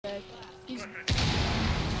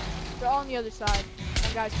They're all on the other side.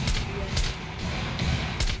 One guy's in.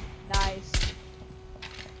 Nice.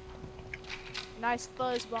 Nice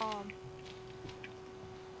fuzz bomb.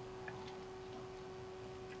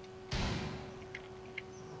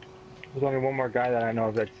 There's only one more guy that I know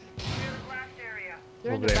of that's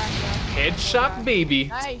They're in over the there. back. Headshot, baby.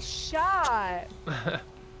 Nice shot. Then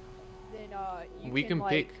you We can like,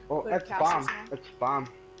 pick. Oh, put that's castles bomb. on. That's bomb.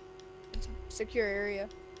 It's secure area.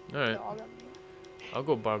 All right. All that- I'll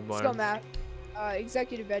go barbed Let's wire. go, Matt.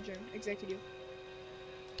 Executive bedroom. Executive.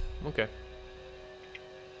 Okay.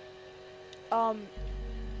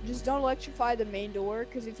 Just don't electrify the main door,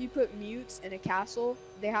 because if you put mutes in a castle,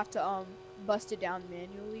 they have to bust it down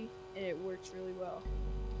manually, and it works really well.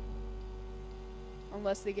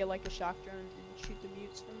 Unless they get like a shock drone and shoot the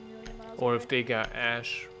mutes from a million miles Or away. if they got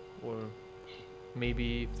ash, or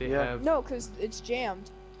maybe if they have. No, because it's jammed.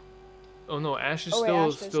 Oh no, ash is Oh, wait, still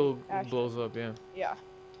ash doesn't- still ash blows up. Yeah. Yeah.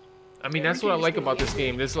 I mean, Yeah, that's we what I can like just about go this easy.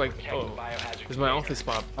 game. There's like, oh, there's my office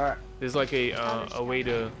spot. Alright. There's like a way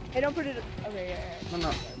to. Hey, don't put it. Okay, yeah.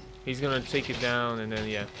 No. He's gonna take it down and then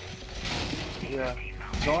yeah. Yeah.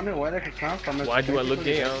 The only way that could come from is. Why do I look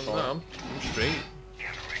basically gay? I this don't know. door. I'm straight.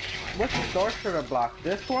 Which door should I block?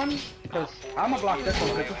 This one? Because I'm gonna block this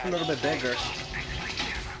one because it's a little bit bigger.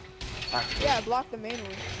 Actually. Yeah, block the main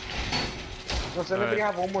one. Does anybody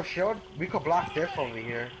Alright. have one more shield? We could block this over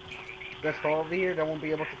here. This door over here, they won't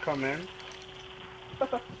be able to come in.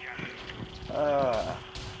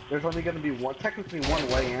 There's only gonna be one, technically one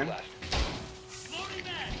way in.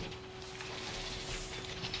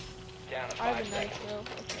 I have a nitro.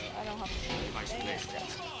 Okay, I don't have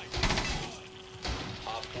to.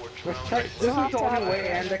 This is the only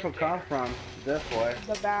way in they could come from. This way.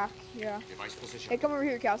 The back, yeah. Hey, come over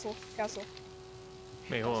here, Castle. Castle.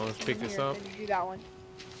 Hey, hold on. Let's pick Come this here, up. and do that one.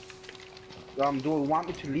 Do you want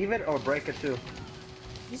me to leave it or break it too?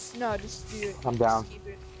 Just do it. I'm down. Just keep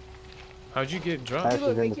it. How'd you get dropped? Ash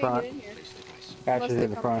Look, is we in the can't front. get in here. Ash Unless is they in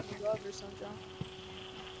the come front. from above or something.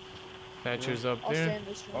 Thatcher's up I'll stay there. in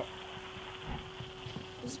this room.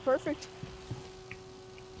 This is perfect.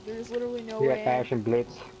 There's literally no We got way in. Ash and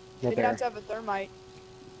Blitz. They'd Right have there. to have a thermite.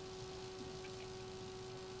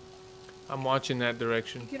 I'm watching that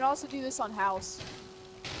direction. You can also do this on house.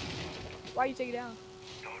 Why you take it down?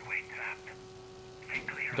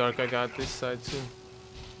 Dark, I got this side too.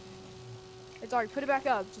 It's alright, put it back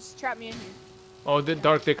up. Just trap me in here. Oh, the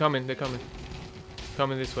Dark, they're coming. They're coming.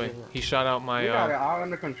 Coming this way. He shot out my. We got it all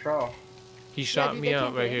under control. He shot dude, me they out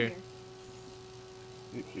can't right get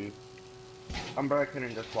in here. I'm breaking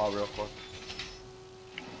in this wall real quick.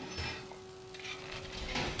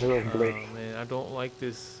 Oh man, I don't like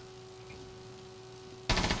this.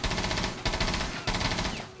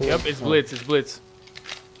 Yep, it's Blitz. It's Blitz.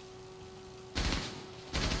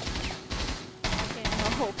 I can't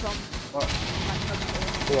help from.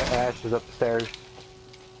 Yeah, Ash is upstairs.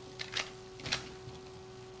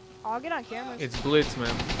 I'll get on cameras. It's Blitz,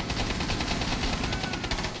 man.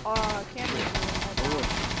 Cameras.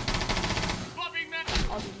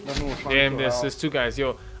 Damn, there's two guys.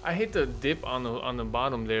 Yo, I hit the dip on the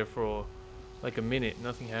bottom there for like a minute.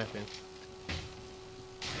 Nothing happened.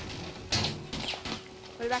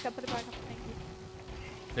 Put it back up. Put it back up. Thank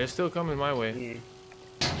you. They're still coming my way.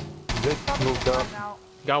 Blitz moved up. I'm out.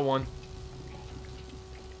 Got one.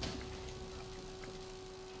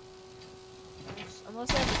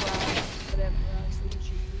 Unless they have a glass. But they have glass, we can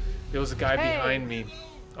shoot. There was a guy Hey! behind me.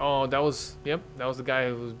 Oh, that was, yep, that was the guy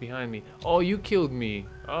who was behind me. Oh, you killed me.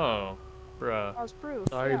 Oh, bruh. That was proof.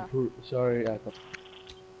 Sorry, yeah. sorry.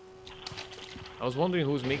 I was wondering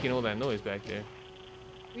who's making all that noise back there.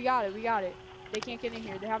 We got it. We got it. They can't get in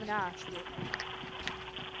here. They have an ash. But...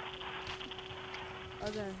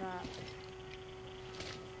 Other than that.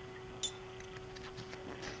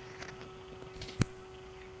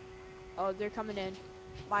 Oh, they're coming in.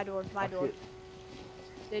 My door. My door.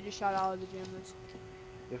 They just shot all of the jammers.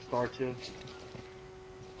 It's star two.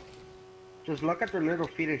 Just look at their little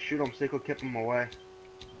feet and shoot them so they could keep them away.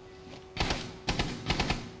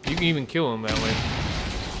 You can even kill him that way.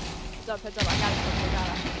 Heads up, heads up. I got it covered.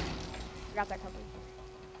 I got that covered.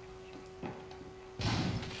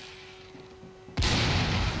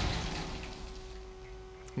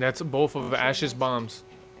 That's both of Ash's bombs.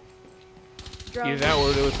 Either Drones. that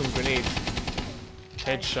or there was some grenades.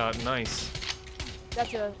 Headshot, nice.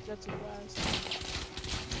 That's a glass.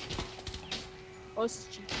 Oh, this is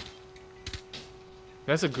cheap.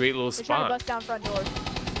 That's a great little They're trying to spot. bust down front door.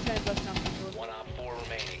 They're trying to bust down front door. 1 op 4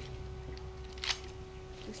 remaining.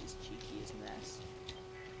 This is cheeky as a mess.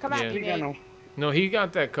 Come at Yeah. me, You got mate. no. No, he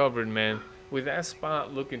got that covered, man. With that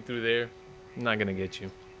spot looking through there, I'm not gonna get you.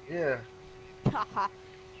 Yeah. Haha.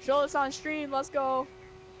 Show us on stream. Let's go.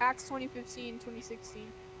 Axe 2015, 2016.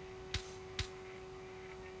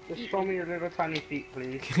 Just show me your little tiny feet,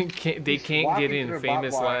 please. They He's can't walking get in. through a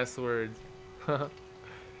Famous barbed wire. last words.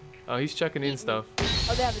 Oh, he's chucking in stuff.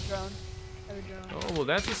 Oh, they have a drone. They have a drone. Oh, well,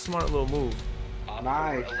 that's a smart little move.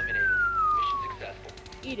 Nice.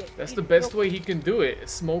 Eat it. That's eat the it. best Go. way he can do it.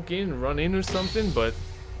 Smoke in, run in or something, but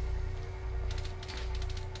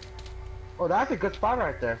Oh, that's a good spot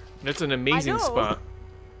right there. that's an amazing know. spot.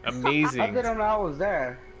 Amazing. I didn't know I was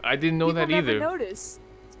there. I didn't know People that never either. notice.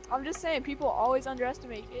 I'm just saying, people always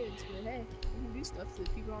underestimate kids, but hey, you can do stuff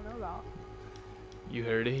that people don't know about. You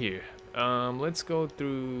heard it here. Let's go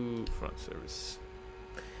through front service.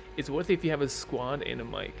 It's worth it if you have a squad and a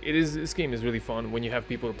mic. It is. This game is really fun when you have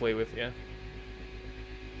people to play with. Yeah.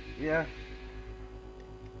 Yeah.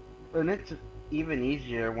 And it's even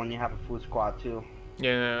easier when you have a full squad too.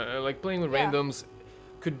 Yeah, like playing with Yeah. randoms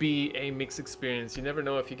could be a mixed experience. You never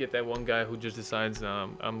know if you get that one guy who just decides,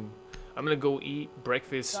 I'm gonna go eat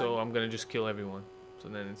breakfast, so I'm gonna just kill everyone. So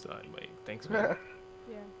then it's like, thanks, man.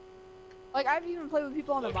 Yeah. Like, I've even played with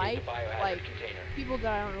people on the mic, like, people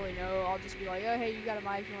that I don't really know. I'll just be like, oh, hey, you got a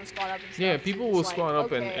mic, you want to squad up and stuff. Yeah, So people it's will like, squad up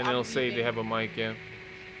okay, and I'm they'll say they leaving. have a mic. Yeah.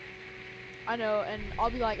 I know, and I'll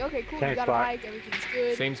be like, okay, cool, Same you got spot. a mic, everything's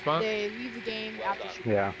good. Same spot. They leave the game after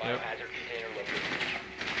shooting. Yeah. Yep.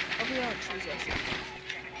 Hopefully they don't choose us.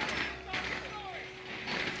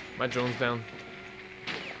 My drone's down.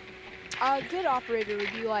 A good operator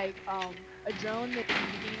would be like a drone that in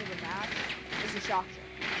the beginning of a match is a shock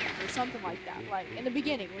drone or something like that. Like in the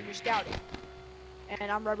beginning when you're scouting,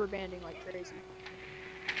 and I'm rubber banding like crazy.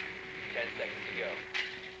 10 seconds to go.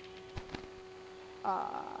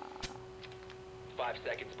 5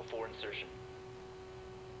 seconds before insertion.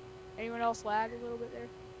 Anyone else lag a little bit there?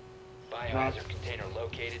 Biohazard container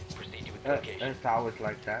located. Proceed to its location. It's always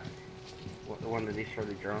like that. One of these sort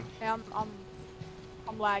of drones. Hey,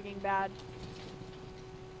 I'm lagging bad.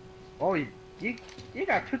 Oh, you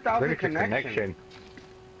got 2,000 Pretty good connection. connection.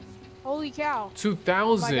 Holy cow! Oh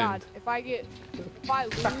 2,000. my god! If I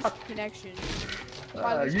lose connection,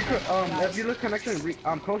 You could if you lose connection,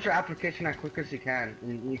 close your application as quick as you can,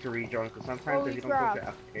 and you can rejoin. Because sometimes Holy if you don't crap. close your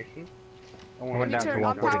application, I went down to I'm powering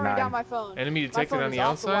 149. down my phone. Enemy My detected phone on is the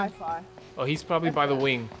off the outside. Wi-Fi. Oh, he's probably by the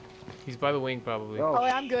wing. He's by the wing probably. Oh, Oh,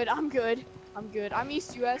 yeah, I'm good. I'm good. I'm good. I'm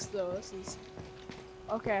East US though. This is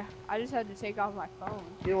okay. I just had to take off my phone.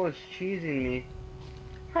 he was cheesing me.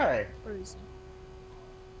 Hey, Where is he?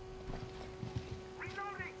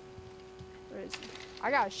 Where is he?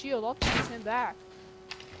 I got a shield. I'll toss him back.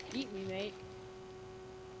 Eat me, mate.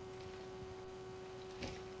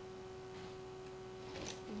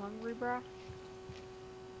 You hungry, bruh?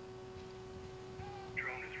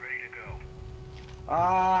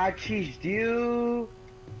 I cheesed you.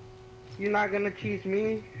 You're not gonna cheese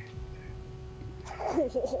me.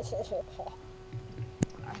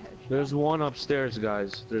 There's one upstairs,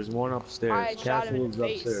 guys. There's one upstairs. I shot him in Castle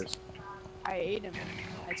the is face. upstairs. I ate him.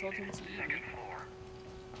 I told him to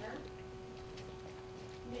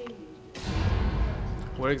eat me.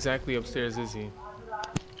 Where exactly upstairs is he?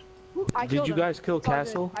 I Did killed you him. guys kill It's all good.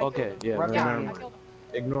 Castle? I killed Okay, him. yeah. Right Yeah, behind I him. killed him.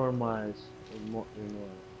 Ignore my. Ignore.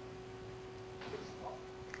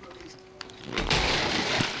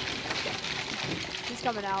 He's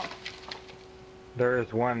coming out. There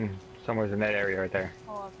is one somewhere in that area right there.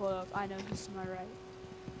 Hold up. I know he's to my right.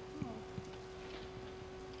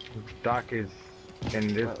 Doc is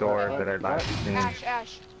in this door that I last seen.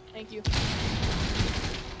 Ash. Thank you.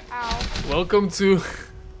 Ow. Welcome to.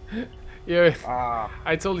 Yo, Ah,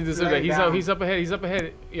 I totally deserve that. Lay He's down. up. He's up ahead. He's up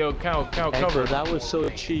ahead. Yo, cow, Echo, cover. that was so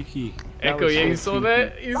cheeky. That Echo, was yeah, so you saw cheeky.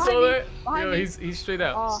 that? You Behind saw me, that? behind Yo, me. he's straight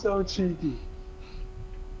out. Oh, So cheeky.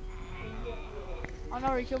 I don't know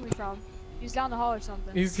where he killed me from. He's down the hall or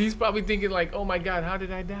something. He's probably thinking like, oh my god, how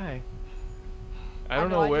did I die? I don't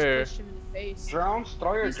know I where. just pushed him in the face. drones,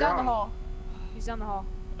 throw your He's down the drone. hall. He's down the hall.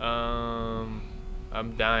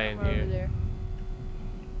 I'm dying Somewhere over here. there.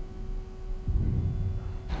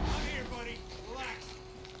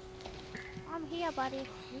 I'm here, buddy.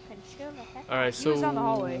 You can chill the heck. All right, He so was down the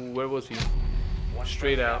hallway. where was he? One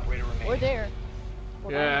Straight friendly out. operator Or remaining. there.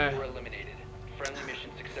 Hold on. Yeah. You were eliminated. Friendly mission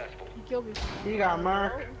successful. He killed me. He got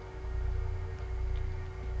marked.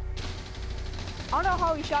 I don't know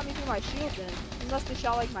how he shot me through my shield then. He must have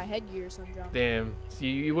shot like my headgear or some junk. Damn. See,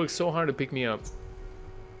 you worked so hard to pick me up.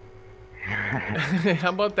 How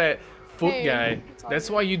about that foot Hey, guy? it's all That's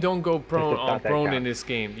good. why you don't go prone Just on thought that prone guy. in this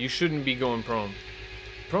game. You shouldn't be going prone.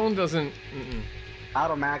 Prone doesn't.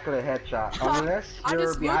 Automatically headshot. Unless I you're just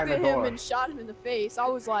looked behind the at him door. and shot him in the face. I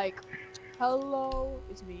was like, hello,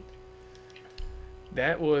 it's me.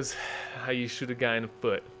 That was how you shoot a guy in the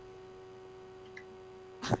foot.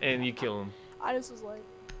 And you kill him. I just was like,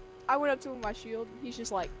 I went up to him with my shield. He's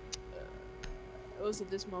just like, it was at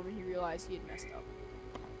this moment he realized he had messed up.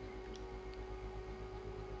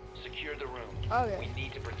 Secure the room. Okay. We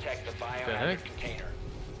need to protect the heck? biohazard container.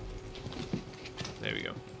 There we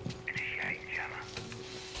go.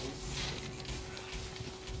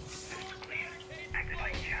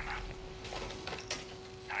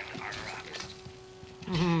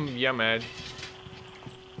 Yeah, mad.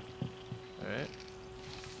 Alright.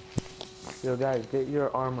 Yo, guys, get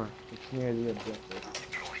your armor. It's near the objective.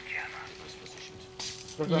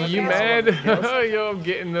 You mad? Yo, I'm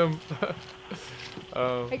getting them.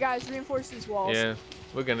 Hey guys, reinforce these walls. Yeah,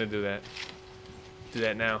 we're gonna do that. Do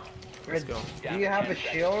that now. Let's go. Do you have a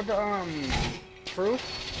shield,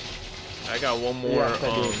 proof? I got one more Yes,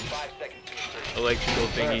 I do. 5 seconds to insert. electrical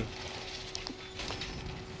thingy.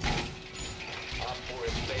 Op 4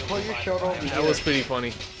 is failed. Put your shield over That here, was pretty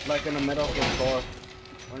funny. like in the middle of the door,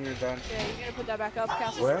 when you're done. Yeah, you gonna put that back up,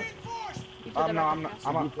 Castle? Where? You put that No, back I'm up, not.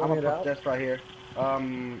 Castle? I'm point it gonna out? put this right here.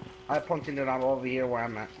 I pointed it out over here where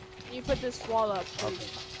I'm at. You put this wall up,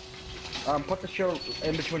 please. Put the shield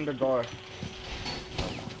in between the door.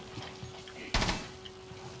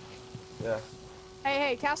 Yeah,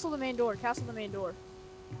 Hey, castle the main door. Castle the main door.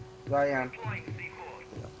 I am.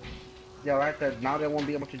 Yeah, right there. Now they won't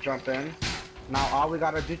be able to jump in. Now all we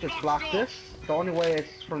gotta do is just block this. The only way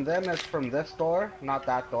it's from them is from this door, not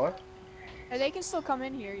that door. Hey, they can still come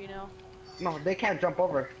in here, you know. No, they can't jump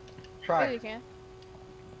over. Yeah, Try. they can.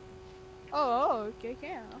 Oh, okay,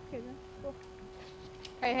 can. Okay then. Cool.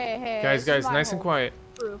 Hey. Guys, this is my nice and hole. quiet.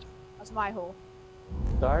 True. That's my hole.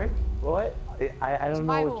 Sorry? What? I don't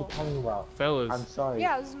my know what hole. you're talking about. Fellas. I'm sorry.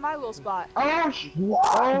 Yeah, this is my little spot. Oh,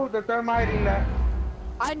 oh, the thermiting that.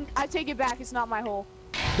 I take it back. It's not my hole.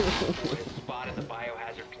 We have spotted the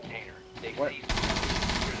biohazard container. They've What? ceased to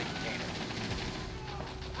secure the container.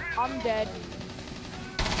 I'm dead.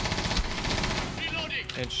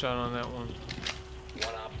 Headshot on that one.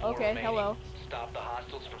 One op 4 Okay, remaining. hello. Stop the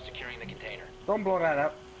hostiles from securing the container. Don't blow that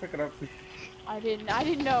up. Pick it up. I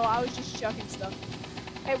didn't know. I was just chucking stuff.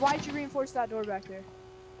 Hey, why'd you reinforce that door back there?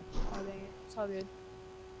 Oh dang it. It's all good.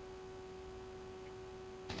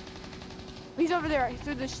 He's over there,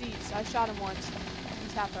 through the sheets. I shot him once.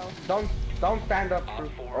 He's half health. Don't stand up. Op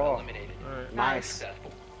 4 Oh, eliminated. Alright. nice.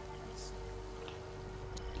 Successful.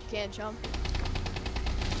 Can't jump.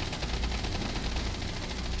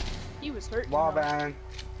 He was hurt. Wall you know. bang.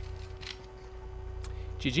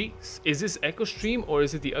 GG. Is this Echo Stream or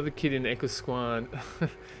is it the other kid in Echo Squad?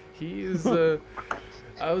 He is.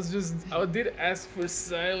 I did ask for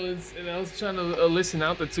silence and I was trying to listen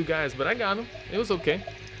out the two guys, but I got him. It was okay.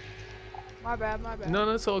 My bad. No,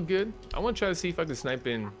 that's all good. I want to try to see if I can snipe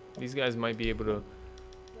in. These guys might be able to.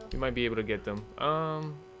 We might be able to get them.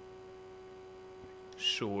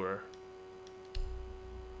 Sure.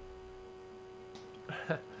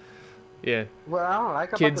 Yeah. Well, I don't like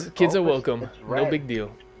about Kids this are scope, welcome. it's No red. big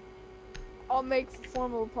deal. I'll make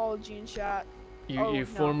formal apology in chat. You Oh, you no,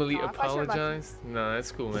 formally no, if I turn my- apologize? No,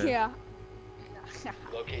 that's cool, man. Yeah.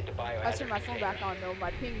 Locate the If I biohazard turn my phone container. back on though,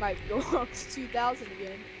 my ping might go up to 2,000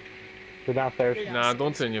 again. Go downstairs. Yeah. Nah,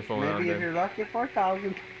 don't turn your phone on Maybe if then. you're lucky,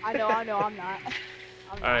 4,000. I know, I'm not. I'm not.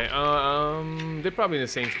 Alright, they're probably in the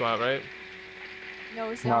same spot, right?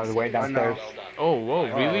 No, it's No, the way downstairs. downstairs. Well done. Oh,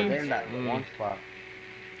 whoa, Oh, really? they're in that Mm. one spot.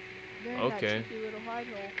 They're in Okay. that cheeky little hide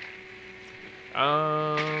hole.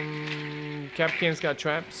 Capcan's got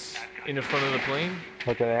traps in the front of the plane.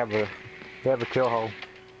 Okay, they have a kill hole.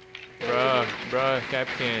 Bruh,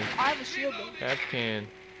 Capcan. I have a shield though. Capcan.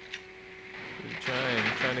 He's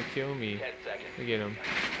trying to kill me. 10 seconds. Look at him.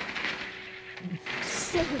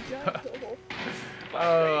 So giant hole.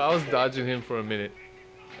 I was dodging him for a minute.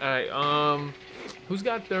 Alright, who's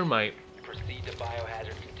got thermite? Proceed to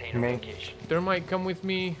biohazard container Me. location. Thermite, come with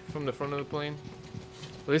me from the front of the plane.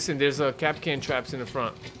 Listen, there's Capcan traps in the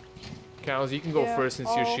front. Cows, you can go Yeah, first since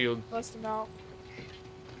your I'll shield. Bust them out.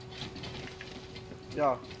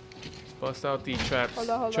 Yo, Bust out the traps. Hold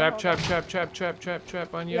on,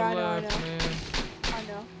 Trap on your Yeah, I know, I left, know. man. I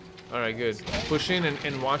know. Alright, good. Push in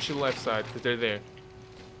and watch your left side, because they're there.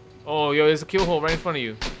 Oh, yo, there's a kill hole right in front of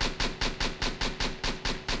you.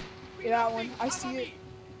 Yeah, that one. I see it.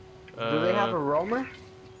 do they have a roamer?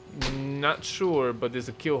 Not sure, but there's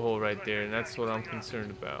a kill hole right there, and that's what I'm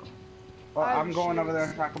concerned about. Oh, I'm I'm going sure. over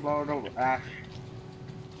there so I can blow it over. Ash.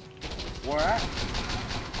 Where at?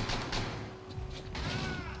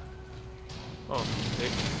 Oh, they,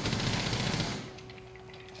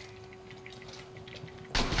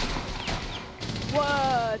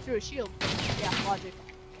 What? Through a shield. Yeah, logic.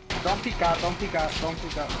 Don't peek out, don't peek out, don't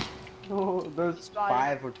peek out. No, there's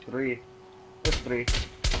Spotted. 5 or 3. There's 3.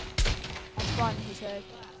 I'm spotting his head.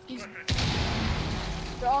 He's.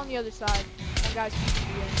 They're all on the other side. One guy's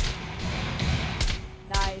peeking in.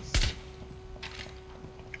 Nice.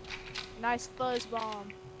 Nice fuzz bomb.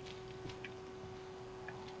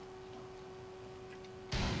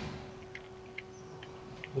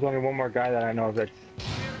 There's only one more guy that I know of that's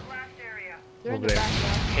They're in over the there. back.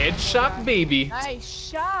 Headshot, baby. Nice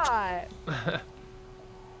shot.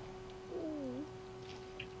 Ooh.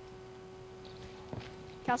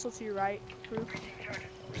 Castle to your right. Proof.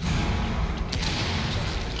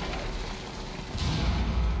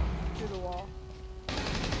 Through the wall.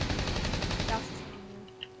 Castle's in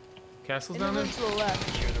there. Castle's In the down room there. to the left.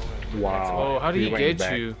 Secure the room. Wow. Oh, how did he went get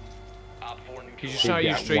back. you? Op 4 He just neutralized. shot you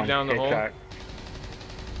got straight one down the hole. headshot.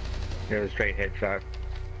 It was a straight headshot.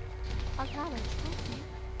 I got a trophy.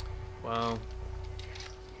 Wow.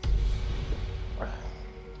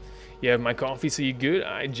 You have my coffee, so you good?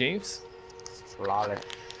 Alright, James. Flawless.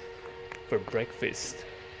 For breakfast.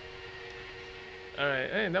 Alright,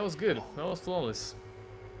 hey, that was good. That was flawless.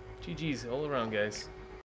 GG's all around, guys.